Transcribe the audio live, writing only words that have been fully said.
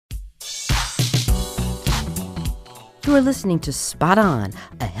You are listening to Spot On,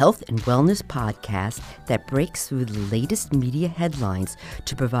 a health and wellness podcast that breaks through the latest media headlines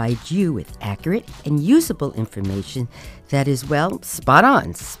to provide you with accurate and usable information that is, well, spot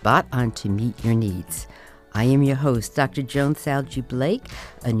on to meet your needs. I am your host, Dr. Joan Salge Blake,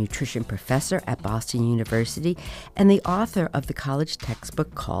 a nutrition professor at Boston University and the author of the college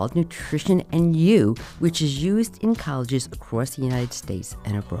textbook called Nutrition and You, which is used in colleges across the United States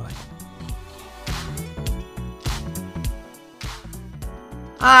and abroad.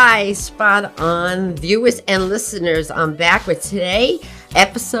 Hi, Spot On viewers and listeners. I'm back with today.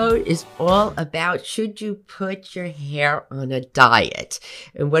 Episode is all about should you put your hair on a diet?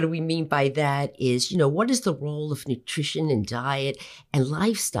 And what do we mean by that is, what is the role of nutrition and diet and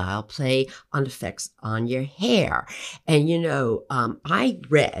lifestyle play on effects on your hair? And, I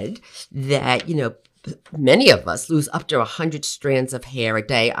read that, many of us lose up to 100 strands of hair a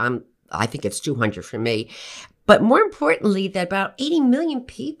day. I think it's 200 for me. But more importantly, that about 80 million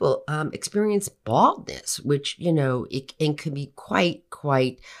people experience baldness, which, it can be quite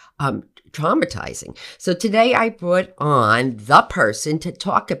traumatizing. So today I brought on the person to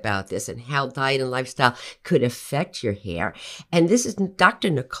talk about this and how diet and lifestyle could affect your hair. And this is Dr.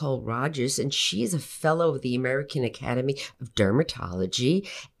 Nicole Rogers, and she is a fellow of the American Academy of Dermatology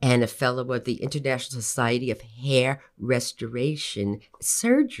and a fellow of the International Society of Hair Restoration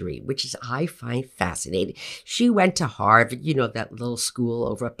Surgery, which I find fascinating. She went to Harvard, that little school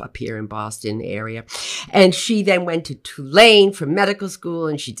over up here in Boston area. And she then went to Tulane for medical school,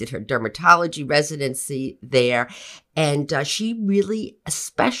 and she did her dermatology residency there. And she really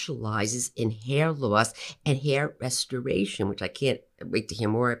specializes in hair loss and hair restoration, which I can't wait to hear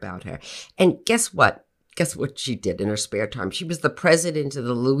more about her. And guess what? Guess what she did in her spare time? She was the president of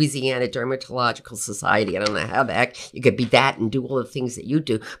the Louisiana Dermatological Society. I don't know how the heck you could be that and do all the things that you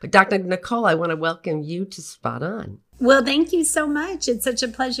do. But Dr. Nicole, I want to welcome you to Spot On. Well, thank you so much. It's such a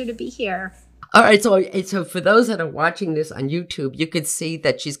pleasure to be here. All right, so for those that are watching this on YouTube, you could see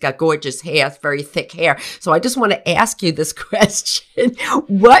that she's got gorgeous hair, very thick hair. So I just want to ask you this question.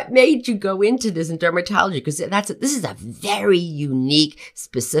 What made you go into this in dermatology? Because this is a very unique,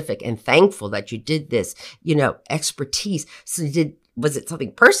 specific, and thankful that you did this, expertise. So was it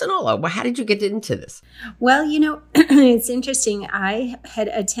something personal, or how did you get into this? Well, it's interesting. I had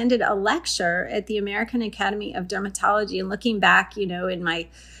attended a lecture at the American Academy of Dermatology, and looking back, in my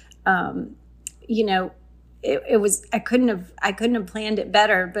it was, I couldn't have planned it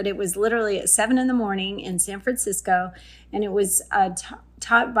better, but it was literally at 7 a.m. in San Francisco. And it was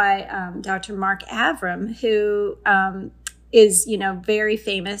taught by Dr. Mark Avram, who is, very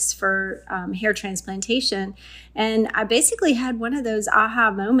famous for hair transplantation. And I basically had one of those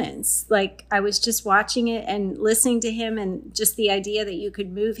aha moments. Like I was just watching it and listening to him, and just the idea that you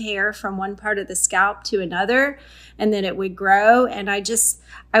could move hair from one part of the scalp to another and then it would grow. And I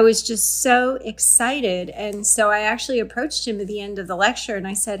was just so excited. And so I actually approached him at the end of the lecture and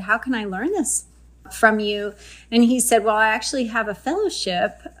I said, how can I learn this from you? And he said, well, I actually have a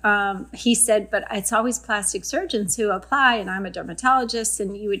fellowship. He said, but it's always plastic surgeons who apply, and I'm a dermatologist,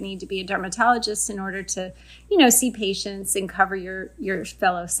 and you would need to be a dermatologist in order to, see patients and cover your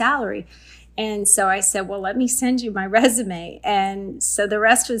fellow salary. And so I said, well, let me send you my resume. And so the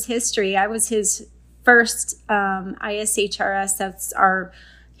rest was history. I was his first ISHRS, that's our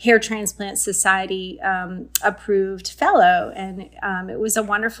Hair Transplant Society approved fellow. And it was a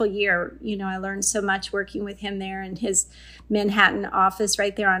wonderful year. I learned so much working with him there in his Manhattan office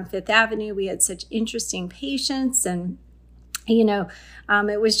right there on Fifth Avenue. We had such interesting patients, and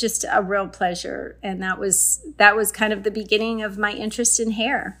it was just a real pleasure. And that was kind of the beginning of my interest in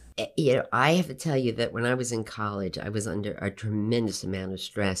hair. I have to tell you that when I was in college, I was under a tremendous amount of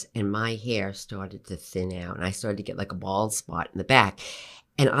stress, and my hair started to thin out, and I started to get like a bald spot in the back.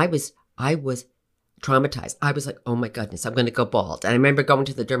 And I was traumatized. I was like, oh my goodness, I'm going to go bald. And I remember going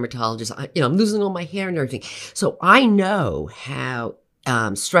to the dermatologist, I'm losing all my hair and everything. So I know how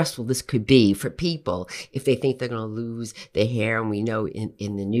stressful this could be for people if they think they're going to lose their hair. And we know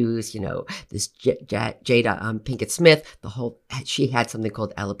in the news, this Jada Pinkett Smith, she had something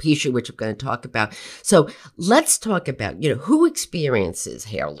called alopecia, which I'm going to talk about. So let's talk about, who experiences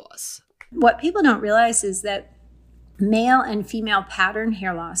hair loss. What people don't realize is that male and female pattern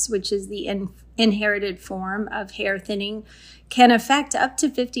hair loss, which is the inherited form of hair thinning, can affect up to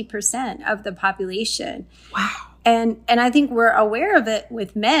 50% of the population. Wow. And I think we're aware of it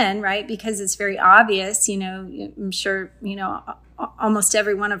with men, right? Because it's very obvious. I'm sure, almost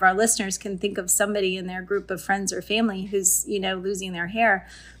every one of our listeners can think of somebody in their group of friends or family who's, losing their hair.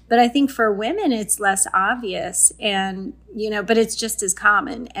 But I think for women, it's less obvious, and, but it's just as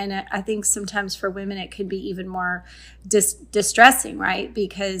common. And I think sometimes for women, it could be even more distressing, right?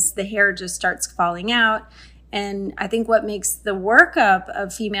 Because the hair just starts falling out. And I think what makes the workup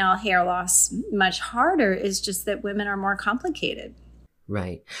of female hair loss much harder is just that women are more complicated.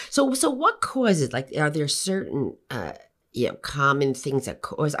 Right. So what causes, like, are there certain, common things that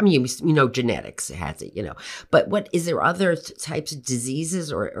cause, I mean, genetics has it, but is there other types of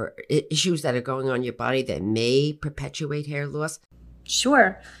diseases or issues that are going on in your body that may perpetuate hair loss?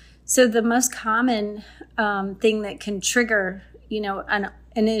 Sure. So the most common thing that can trigger, an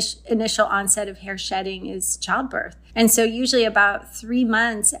initial onset of hair shedding is childbirth. And so usually about 3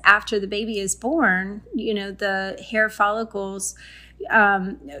 months after the baby is born, the hair follicles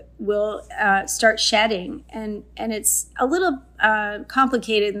will start shedding. And it's a little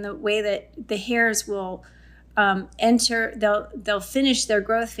complicated in the way that the hairs will they'll finish their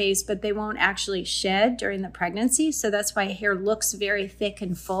growth phase, but they won't actually shed during the pregnancy. So that's why hair looks very thick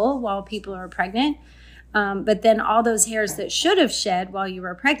and full while people are pregnant. But then all those hairs that should have shed while you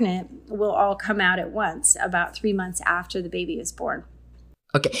were pregnant will all come out at once about 3 months after the baby is born.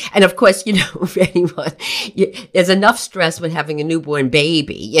 Okay. And of course, for anyone, there's enough stress with having a newborn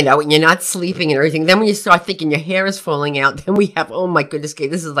baby, and you're not sleeping and everything. Then when you start thinking your hair is falling out, then we have, oh my goodness,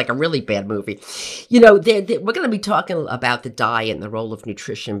 this is like a really bad movie. We're going to be talking about the diet and the role of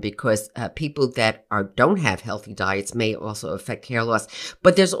nutrition, because people that don't have healthy diets may also affect hair loss.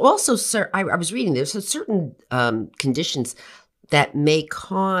 But there's also, I was reading, there's certain conditions that may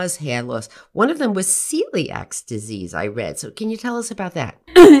cause hair loss. One of them was celiac disease, I read. So can you tell us about that?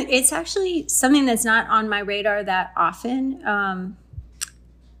 It's actually something that's not on my radar that often. I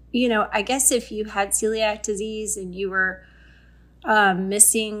guess if you had celiac disease and you were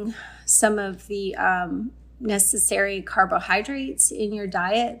missing some of the necessary carbohydrates in your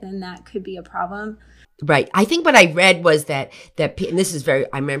diet, then that could be a problem. Right. I think what I read was that, and this is I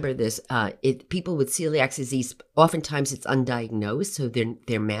remember this, people with celiac disease, oftentimes it's undiagnosed, so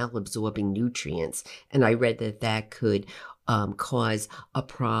they're malabsorbing nutrients. And I read that could cause a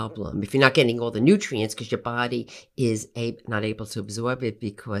problem. If you're not getting all the nutrients because your body is not able to absorb it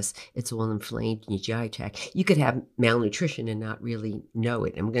because it's all inflamed in your GI tract, you could have malnutrition and not really know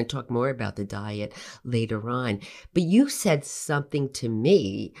it. And we're going to talk more about the diet later on. But you said something to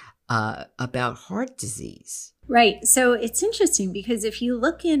me about heart disease. Right. So it's interesting because if you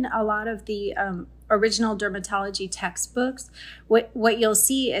look in a lot of the original dermatology textbooks, what you'll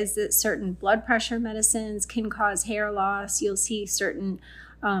see is that certain blood pressure medicines can cause hair loss. You'll see certain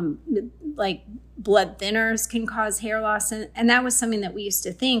like blood thinners can cause hair loss. And that was something that we used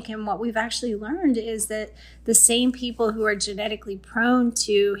to think. And what we've actually learned is that the same people who are genetically prone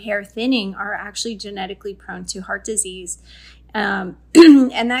to hair thinning are actually genetically prone to heart disease. And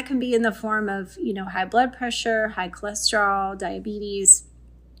that can be in the form of, high blood pressure, high cholesterol, diabetes.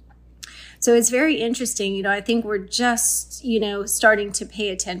 So it's very interesting. I think we're just, starting to pay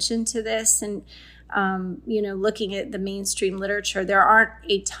attention to this and, looking at the mainstream literature. There aren't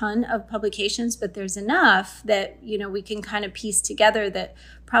a ton of publications, but there's enough that, we can kind of piece together that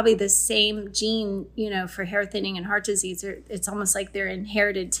probably the same gene, for hair thinning and heart disease, it's almost like they're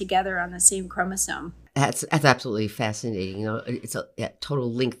inherited together on the same chromosome. That's absolutely fascinating. It's a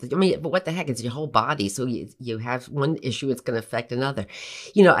total link. I mean, but what the heck? It's your whole body. So you have one issue, it's going to affect another.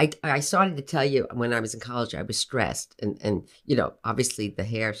 I started to tell you when I was in college, I was stressed, and obviously the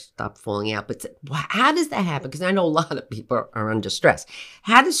hair stopped falling out. But how does that happen? Because I know a lot of people are under stress.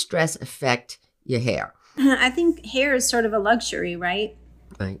 How does stress affect your hair? I think hair is sort of a luxury, right?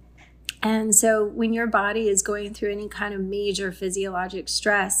 Right. And so when your body is going through any kind of major physiologic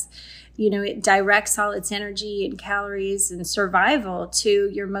stress, it directs all its energy and calories and survival to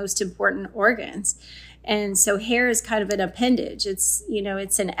your most important organs. And so hair is kind of an appendage. It's,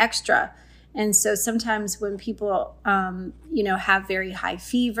 it's an extra. And so sometimes when people, have very high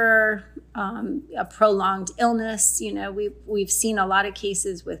fever, a prolonged illness, we've seen a lot of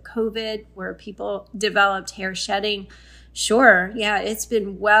cases with COVID where people developed hair shedding. Sure. Yeah, it's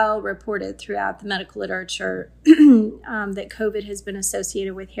been well reported throughout the medical literature that COVID has been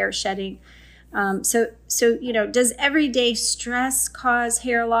associated with hair shedding. So does everyday stress cause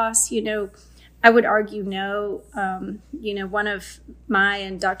hair loss? I would argue no. One of my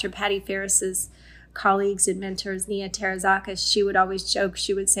and Dr. Patty Ferris's colleagues and mentors, Nia Terazakis, she would always joke.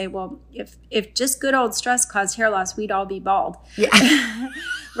 She would say, well, if just good old stress caused hair loss, we'd all be bald. Yeah.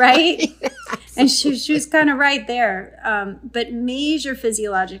 Right? And she was kind of right there. But major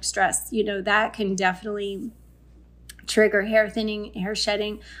physiologic stress, that can definitely trigger hair thinning, hair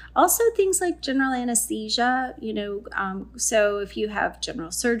shedding. Also things like general anesthesia, so if you have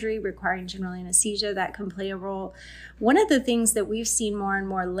general surgery requiring general anesthesia, that can play a role. One of the things that we've seen more and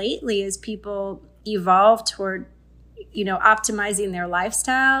more lately as people evolve toward, optimizing their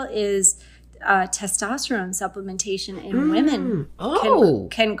lifestyle is testosterone supplementation in women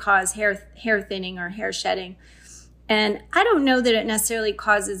can cause hair thinning or hair shedding. And I don't know that it necessarily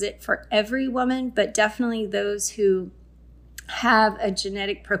causes it for every woman, but definitely those who have a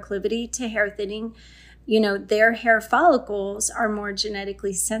genetic proclivity to hair thinning, their hair follicles are more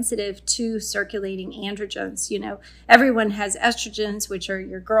genetically sensitive to circulating androgens. Everyone has estrogens, which are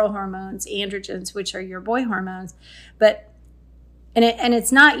your girl hormones, androgens, which are your boy hormones. And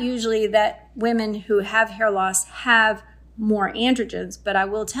it's not usually that women who have hair loss have more androgens, but I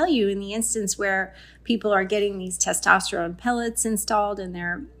will tell you, in the instance where people are getting these testosterone pellets installed in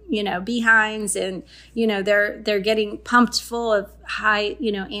their behinds, and they're getting pumped full of high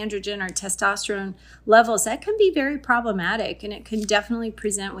androgen or testosterone levels, that can be very problematic, and it can definitely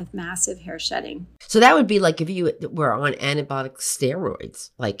present with massive hair shedding. So that would be like if you were on anabolic steroids,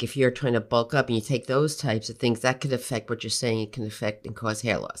 like if you're trying to bulk up and you take those types of things, that could affect what you're saying. It can affect and cause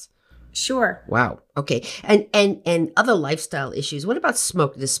hair loss. Sure. Wow. Okay. And other lifestyle issues. What about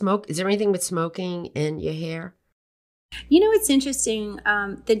smoke? Is there anything with smoking in your hair? It's interesting.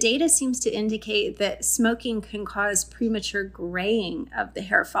 The data seems to indicate that smoking can cause premature graying of the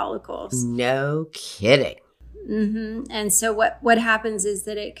hair follicles. No kidding. Mm-hmm. And so what happens is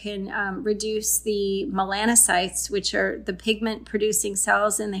that it can reduce the melanocytes, which are the pigment producing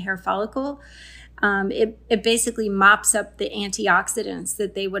cells in the hair follicle. It basically mops up the antioxidants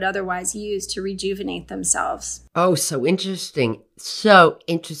that they would otherwise use to rejuvenate themselves. Oh, so interesting. So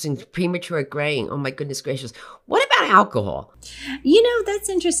interesting. Premature graying. Oh, my goodness gracious. What about alcohol? That's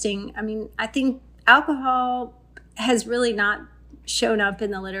interesting. I mean, I think alcohol has really not shown up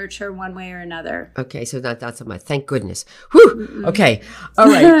in the literature one way or another. Okay, so not so much. Thank goodness. Whew. Mm-mm. Okay. All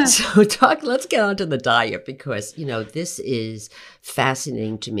right. So let's get on to the diet, because, this is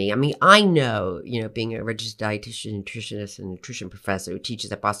fascinating to me. I mean, I know, being a registered dietitian, nutritionist, and nutrition professor who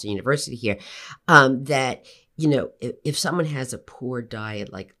teaches at Boston University here, that, if someone has a poor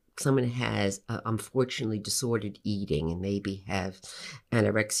diet, like someone has unfortunately disordered eating and maybe have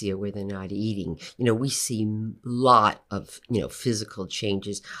anorexia where they're not eating, we see a lot of, physical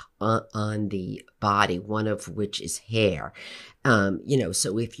changes on the body, one of which is hair. So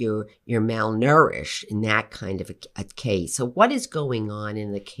if you're malnourished in that kind of a case, so what is going on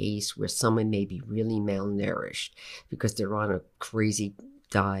in the case where someone may be really malnourished because they're on a crazy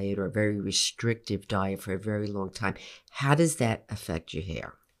diet or a very restrictive diet for a very long time? How does that affect your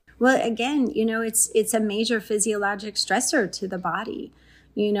hair? Well, again, it's a major physiologic stressor to the body.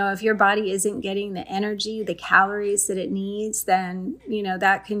 If your body isn't getting the energy, the calories that it needs, then,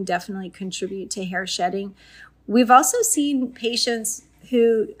 that can definitely contribute to hair shedding. We've also seen patients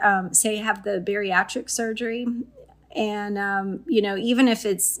who, say, have the bariatric surgery. And, even if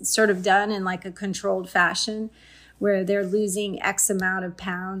it's sort of done in like a controlled fashion, where they're losing X amount of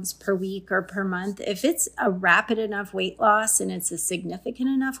pounds per week or per month, if it's a rapid enough weight loss and it's a significant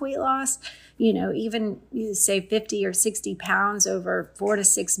enough weight loss, even you say 50 or 60 pounds over 4 to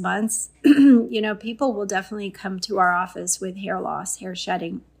 6 months, people will definitely come to our office with hair loss, hair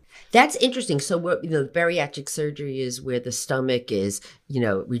shedding. That's interesting. So, bariatric surgery is where the stomach is,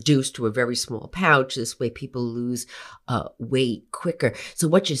 reduced to a very small pouch. This way people lose weight quicker. So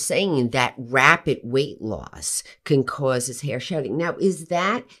what you're saying, that rapid weight loss can cause this hair shedding. Now, is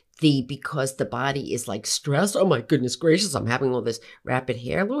that because the body is like stressed? Oh, my goodness gracious, I'm having all this rapid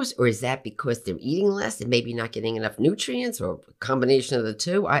hair loss? Or is that because they're eating less and maybe not getting enough nutrients, or a combination of the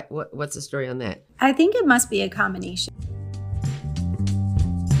two? What's the story on that? I think it must be a combination.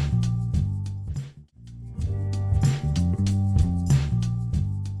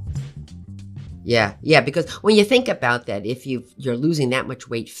 Yeah, because when you think about that, if you're losing that much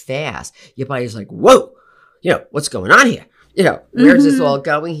weight fast, your body's like, whoa, what's going on here? Where's this all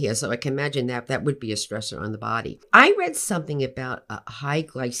going here? So I can imagine that would be a stressor on the body. I read something about a high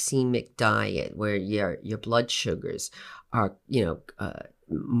glycemic diet where your blood sugars are,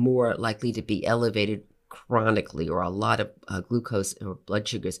 more likely to be elevated chronically, or a lot of glucose or blood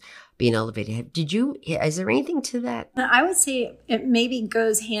sugars being elevated. Is there anything to that? I would say it maybe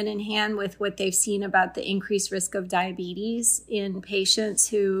goes hand in hand with what they've seen about the increased risk of diabetes in patients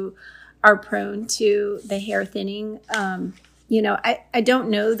who are prone to the hair thinning. I don't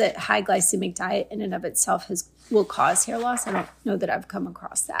know that high glycemic diet in and of itself will cause hair loss. I don't know that I've come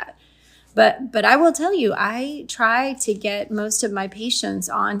across that. But I will tell you, I try to get most of my patients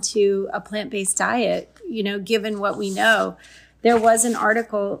onto a plant-based diet, given what we know. There was an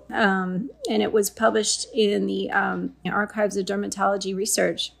article, and it was published in the Archives of Dermatology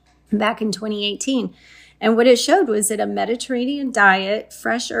Research back in 2018. And what it showed was that a Mediterranean diet,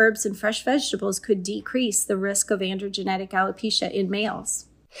 fresh herbs and fresh vegetables could decrease the risk of androgenetic alopecia in males.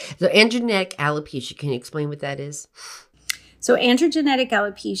 So androgenetic alopecia, can you explain what that is? So androgenetic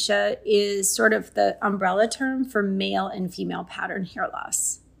alopecia is sort of the umbrella term for male and female pattern hair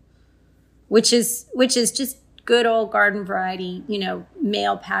loss, which is just good old garden variety,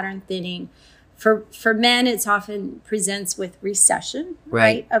 male pattern thinning. For men, it's often presents with recession,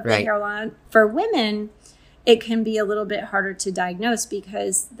 right, of the hairline. For women, it can be a little bit harder to diagnose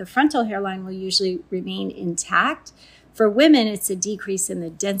because the frontal hairline will usually remain intact. For women, it's a decrease in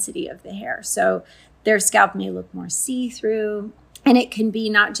the density of the hair. So their scalp may look more see-through, and it can be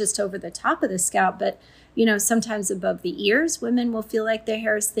not just over the top of the scalp, but sometimes above the ears. Women will feel like their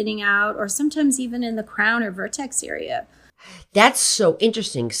hair is thinning out, or sometimes even in the crown or vertex area. That's so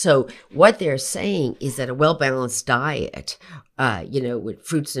interesting. So what they're saying is that a well-balanced diet, with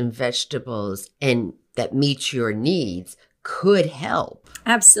fruits and vegetables and that meets your needs could help.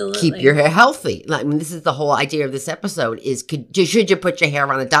 Absolutely. Keep your hair healthy. This is the whole idea of this episode is should you put your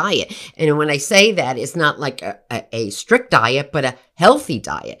hair on a diet? And when I say that, it's not like a strict diet, but a healthy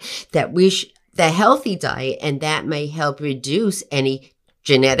diet. The healthy diet, and that may help reduce any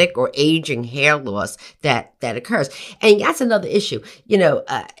genetic or aging hair loss that occurs. And that's another issue.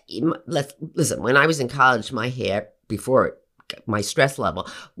 Listen, when I was in college, my hair, before my stress level,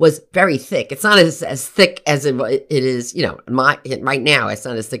 was very thick. It's not as thick as it is, right now. It's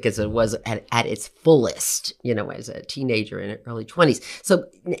not as thick as it was at its fullest, as a teenager in her early 20s. So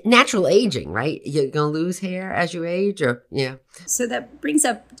natural aging, right? You're going to lose hair as you age, or yeah. So that brings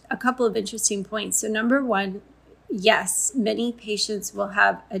up a couple of interesting points. So number one, yes, many patients will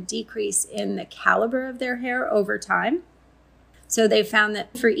have a decrease in the caliber of their hair over time. So they found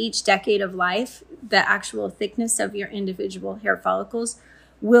that for each decade of life, the actual thickness of your individual hair follicles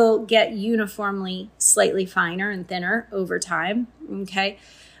will get uniformly slightly finer and thinner over time. Okay.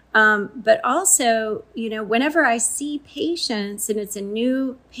 But also, whenever I see patients and it's a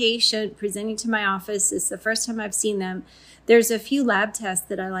new patient presenting to my office, it's the first time I've seen them, there's a few lab tests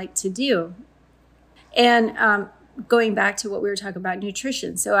that I like to do. And going back to what we were talking about,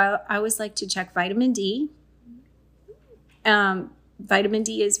 nutrition. So I always like to check vitamin D. Vitamin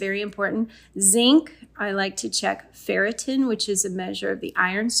D is very important. Zinc, I like to check ferritin, which is a measure of the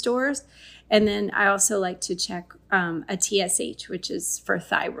iron stores. And then I also like to check a TSH, which is for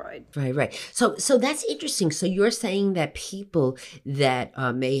thyroid. Right. So that's interesting. So you're saying that people that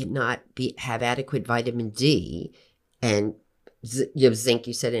may not have adequate vitamin D, and you have zinc,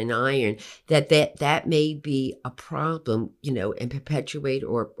 you said, and iron, that may be a problem, and perpetuate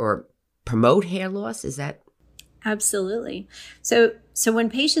or promote hair loss. Is that? Absolutely. So when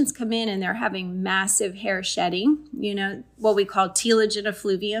patients come in and they're having massive hair shedding, what we call telogen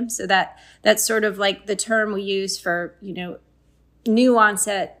effluvium. So that's sort of like the term we use for, new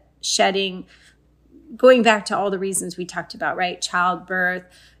onset shedding, going back to all the reasons we talked about, right? Childbirth,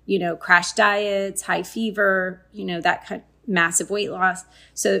 crash diets, high fever, that kind of massive weight loss.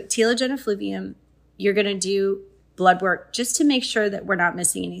 So telogen effluvium, you're going to do blood work just to make sure that we're not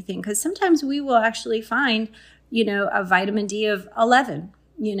missing anything. Because sometimes we will actually find a vitamin D of 11,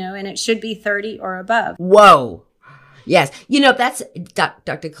 and it should be 30 or above. Whoa. Yes. That's,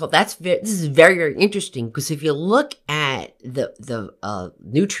 Dr. Cole, this is very, very interesting, because if you look at the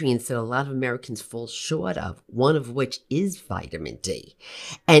nutrients that a lot of Americans fall short of, one of which is vitamin D.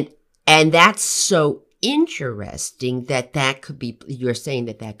 And that's so interesting that could be, you're saying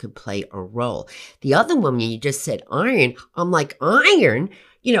that could play a role. The other one, you just said iron. I'm like, iron,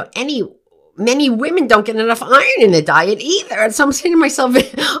 many women don't get enough iron in the diet either. And so I'm saying to myself,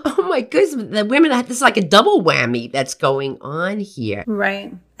 oh my goodness, the women, this is like a double whammy that's going on here.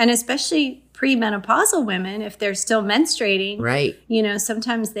 Right. And especially premenopausal women, if they're still menstruating, right?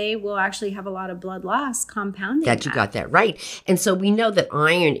 Sometimes they will actually have a lot of blood loss compounding that. You got that right. And so we know that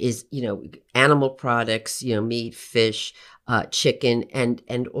iron is, animal products, meat, fish, chicken,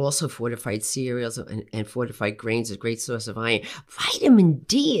 and also fortified cereals and fortified grains is a great source of iron. Vitamin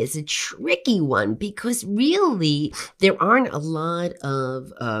D is a tricky one, because really there aren't a lot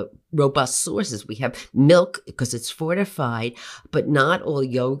of robust sources. We have milk because it's fortified, but not all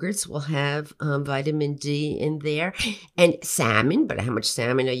yogurts will have vitamin D in there, and salmon. But how much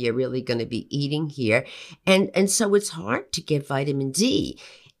salmon are you really going to be eating here? And so it's hard to get vitamin D.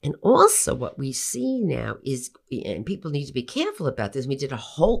 And also what we see now is, and people need to be careful about this, we did a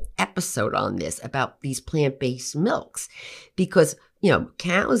whole episode on this about these plant-based milks because,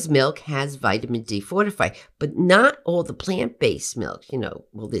 cow's milk has vitamin D fortified, but not all the plant-based milk,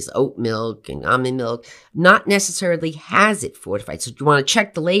 there's oat milk and almond milk, not necessarily has it fortified. So you want to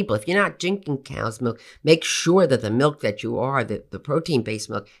check the label. If you're not drinking cow's milk, make sure that the milk that you are, the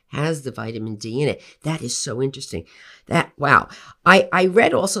protein-based milk, has the vitamin D in it. That is so interesting. Wow. I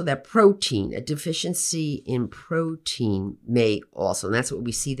read also that protein, a deficiency in protein may also, and that's what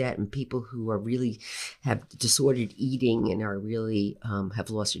we see that in people who are really have disordered eating and are really have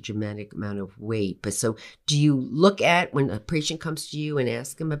lost a dramatic amount of weight. But so do you look at when a patient comes to you and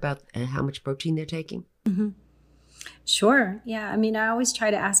ask them about how much protein they're taking? Mm-hmm. Sure. Yeah. I mean, I always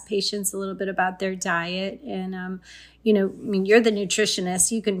try to ask patients a little bit about their diet. And, you're the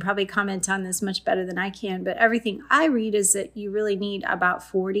nutritionist. You can probably comment on this much better than I can. But everything I read is that you really need about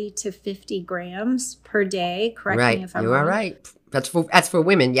 40 to 50 grams per day. Correct me if I'm wrong. You are right. That's for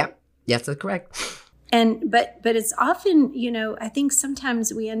women. Yep. Yes, that's correct. But it's often, I think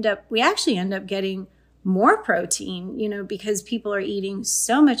sometimes we actually end up getting more protein, because people are eating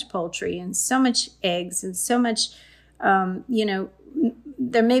so much poultry and so much eggs and so much,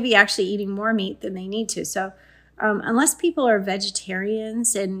 they're maybe actually eating more meat than they need to. So unless people are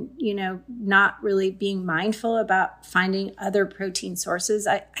vegetarians and, not really being mindful about finding other protein sources,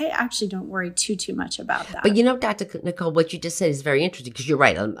 I actually don't worry too much about that. But Dr. Nicole, what you just said is very interesting because you're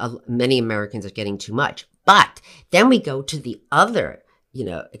right. Many Americans are getting too much. But then we go to the other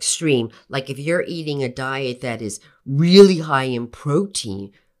extreme. Like if you're eating a diet that is really high in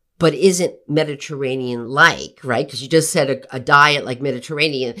protein, but isn't Mediterranean-like, right? Because you just said a diet like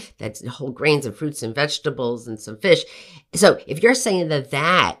Mediterranean, that's whole grains and fruits and vegetables and some fish. So if you're saying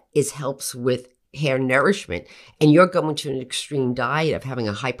that helps with hair nourishment, and you're going to an extreme diet of having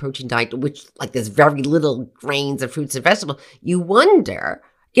a high protein diet, which like there's very little grains and fruits and vegetables, you wonder,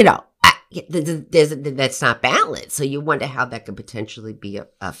 that's not balanced. So you wonder how that could potentially be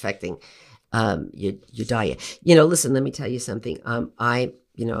affecting your diet. Listen, let me tell you something. I'm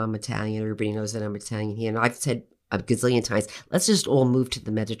Italian. Everybody knows that I'm Italian here. And I've said a gazillion times, let's just all move to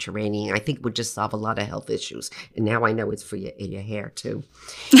the Mediterranean. I think we'll just solve a lot of health issues. And now I know it's for your hair too.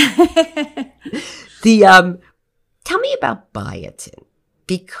 Tell me about biotin,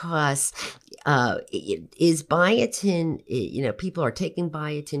 because is biotin, people are taking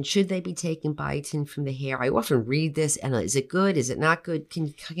biotin. Should they be taking biotin from the hair? I often read this, and is it good? Is it not good?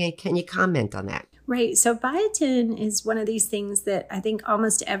 Can you comment on that? Right. So biotin is one of these things that I think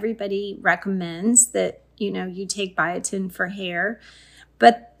almost everybody recommends that, you take biotin for hair.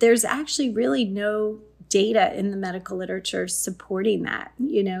 But there's actually really no data in the medical literature supporting that.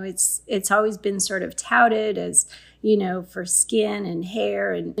 It's always been sort of touted as, for skin and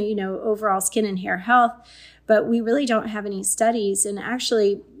hair and, overall skin and hair health. But we really don't have any studies. And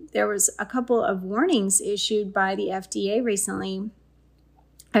actually, there was a couple of warnings issued by the FDA recently.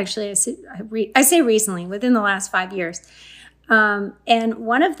 Actually, I say recently, within the last 5 years. And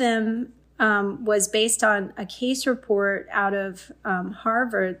one of them was based on a case report out of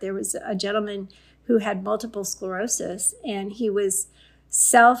Harvard. There was a gentleman who had multiple sclerosis, and he was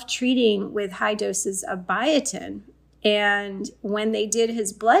self-treating with high doses of biotin. And when they did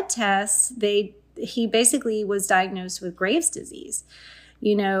his blood tests, he basically was diagnosed with Graves' disease,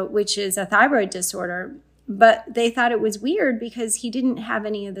 which is a thyroid disorder. But they thought it was weird because he didn't have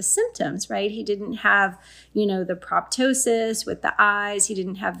any of the symptoms, right? He didn't have, the proptosis with the eyes. He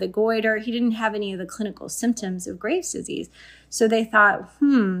didn't have the goiter. He didn't have any of the clinical symptoms of Graves' disease. So they thought,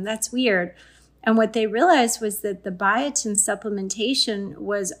 that's weird. And what they realized was that the biotin supplementation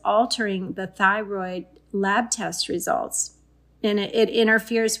was altering the thyroid lab test results. And it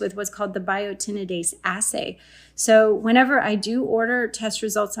interferes with what's called the biotinidase assay. So whenever I do order test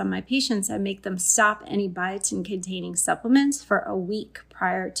results on my patients, I make them stop any biotin-containing supplements for a week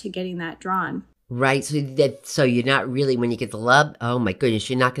prior to getting that drawn. Right. So you're not really, when you get the lab, oh my goodness,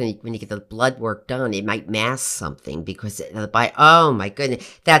 you're not going to, when you get the blood work done, it might mask something because oh my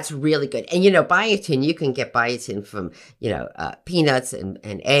goodness, that's really good. And, biotin, you can get biotin from, peanuts and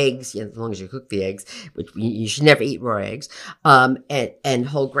eggs, as long as you cook the eggs, which you should never eat raw eggs, and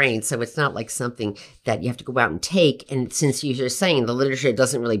whole grains. So it's not like something that you have to go out and take. And since you're saying the literature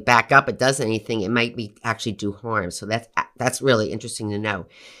doesn't really back up, it does anything, it might be actually do harm. So that's really interesting to know.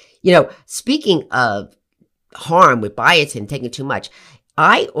 Speaking of harm with biotin, taking too much,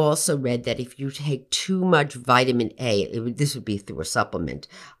 I also read that if you take too much vitamin A, this would be through a supplement,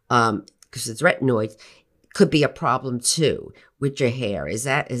 because it's retinoids, could be a problem too with your hair. Is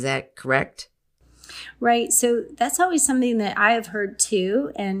that correct? Right. So that's always something that I have heard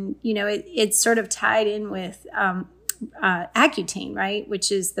too. And, it's sort of tied in with Accutane, right?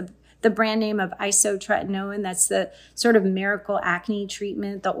 Which is the brand name of isotretinoin. That's the sort of miracle acne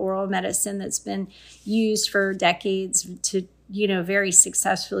treatment, the oral medicine that's been used for decades to, very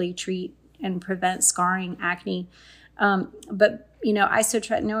successfully treat and prevent scarring acne. But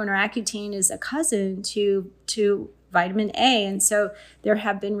isotretinoin or Accutane is a cousin to vitamin A. And so there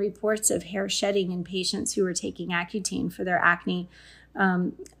have been reports of hair shedding in patients who are taking Accutane for their acne.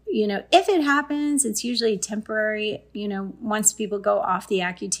 If it happens, it's usually temporary. Once people go off the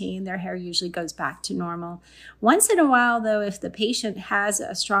Accutane, their hair usually goes back to normal. Once in a while, though, if the patient has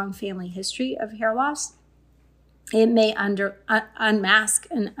a strong family history of hair loss, it may unmask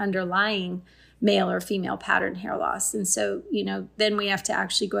an underlying male or female pattern hair loss. And so, then we have to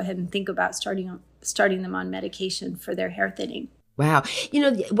actually go ahead and think about starting them on medication for their hair thinning. Wow.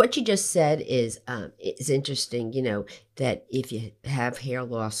 What you just said is interesting, that if you have hair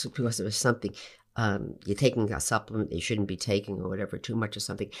loss because of something, you're taking a supplement you shouldn't be taking or whatever, too much of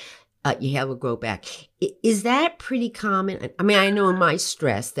something, your hair will grow back. Is that pretty common? I mean, I know in my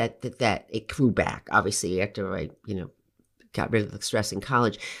stress that it grew back, obviously, after I, got rid of the stress in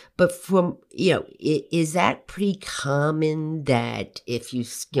college. But is that pretty common that if you,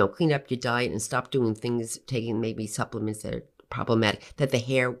 clean up your diet and stop doing things, taking maybe supplements that are problematic, that the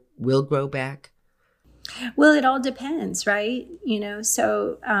hair will grow back? Well, it all depends, right?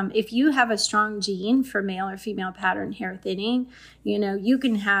 So if you have a strong gene for male or female pattern hair thinning, you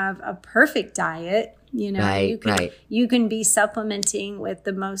can have a perfect diet, Right. You can be supplementing with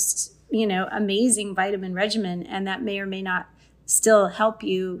the most, amazing vitamin regimen, and that may or may not still help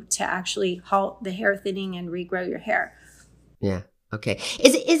you to actually halt the hair thinning and regrow your hair. Yeah. Okay.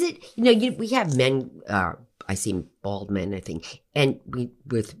 Is it, we have men, I see bald men, I think. And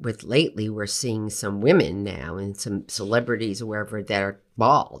with lately, we're seeing some women now and some celebrities or wherever that are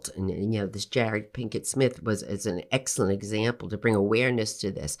bald. And this Jada Pinkett Smith is an excellent example to bring awareness to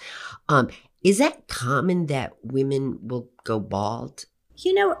this. Is that common that women will go bald?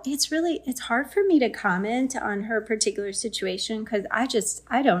 It's hard for me to comment on her particular situation because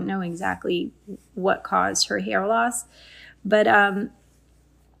I don't know exactly what caused her hair loss. But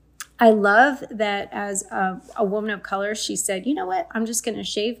I love that as a woman of color, she said, you know what, I'm just going to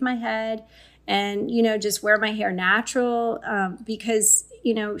shave my head and, just wear my hair natural because,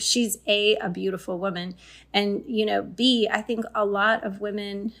 she's a beautiful woman. And, B, I think a lot of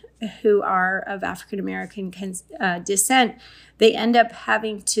women who are of African-American descent, they end up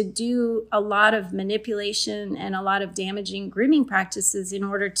having to do a lot of manipulation and a lot of damaging grooming practices in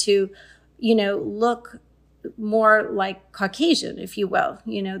order to, look more like Caucasian, if you will.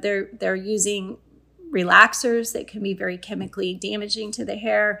 They're using relaxers that can be very chemically damaging to the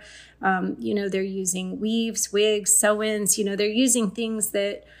hair. They're using weaves, wigs, sew-ins. They're using things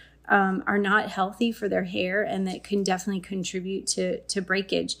that are not healthy for their hair and that can definitely contribute to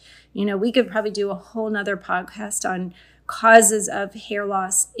breakage. We could probably do a whole nother podcast on causes of hair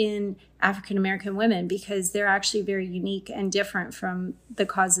loss in African-American women because they're actually very unique and different from the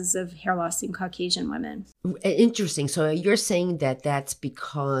causes of hair loss in Caucasian women. Interesting. So you're saying that that's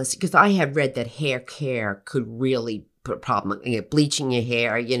because I have read that hair care could really put a problem, bleaching your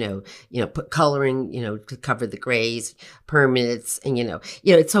hair, put coloring, to cover the grays, permanents. And,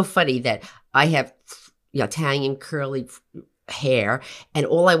 it's so funny that I have Italian curly hair and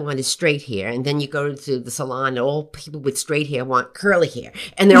all I want is straight hair, and then you go to the salon and all people with straight hair want curly hair,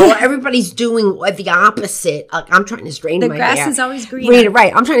 and everybody's doing the opposite. I'm trying to straighten my hair. The grass is always greener.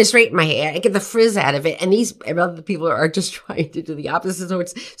 Right. I'm trying to straighten my hair and get the frizz out of it, and these other people are just trying to do the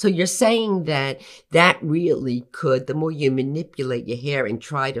opposite. So you're saying that really could, the more you manipulate your hair and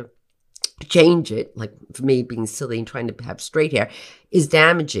try to change it, like for me being silly and trying to have straight hair, is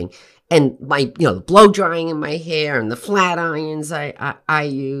damaging. And my, the blow drying in my hair and the flat irons I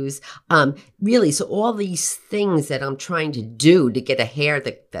use, really. So all these things that I'm trying to do to get a hair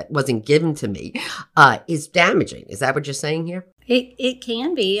that wasn't given to me, is damaging. Is that what you're saying here? It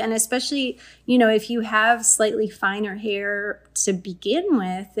can be. And especially, if you have slightly finer hair to begin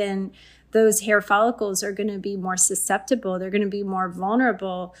with, then those hair follicles are going to be more susceptible. They're going to be more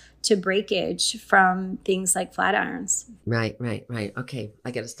vulnerable to breakage from things like flat irons. Right. Okay. I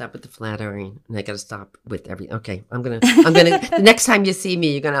got to stop with the flat iron and I got to stop with everything. Okay. I'm going to, the next time you see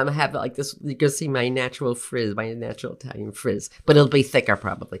me, you're going to have like this, you're going to see my natural frizz, my natural Italian frizz, but it'll be thicker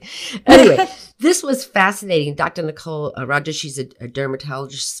probably. Anyway, this was fascinating. Dr. Nicole Rogers, she's a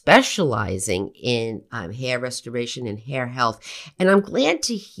dermatologist specializing in hair restoration and hair health. And I'm glad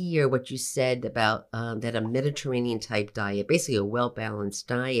to hear what you said about that a Mediterranean type diet, basically a well-balanced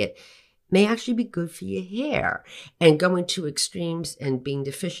diet, may actually be good for your hair. And going to extremes and being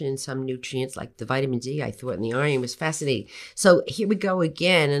deficient in some nutrients like the vitamin D, I thought, and the iron was fascinating. So here we go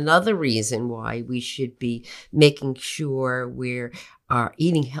again, another reason why we should be making sure we're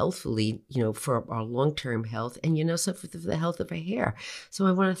eating healthfully, for our long-term health and, so for the health of our hair. So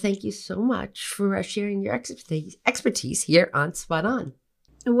I want to thank you so much for sharing your expertise here on Spot On.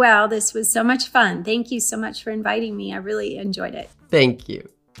 Well, this was so much fun. Thank you so much for inviting me. I really enjoyed it. Thank you.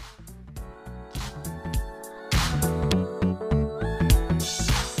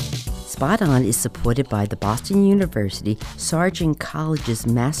 Spot On is supported by the Boston University Sargent College's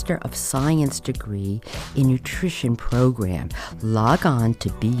Master of Science degree in Nutrition program. Log on to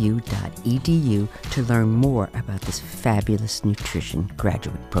bu.edu to learn more about this fabulous nutrition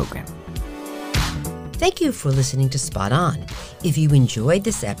graduate program. Thank you for listening to Spot On. If you enjoyed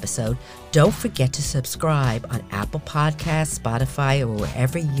this episode, don't forget to subscribe on Apple Podcasts, Spotify, or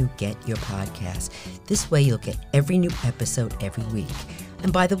wherever you get your podcasts. This way you'll get every new episode every week.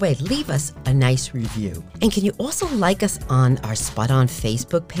 And by the way, leave us a nice review. And can you also like us on our Spot On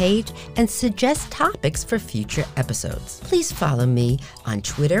Facebook page and suggest topics for future episodes? Please follow me on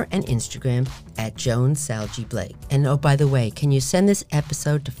Twitter and Instagram at Joan Salge Blake. And oh, by the way, can you send this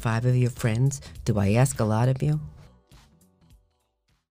episode to 5 of your friends? Do I ask a lot of you?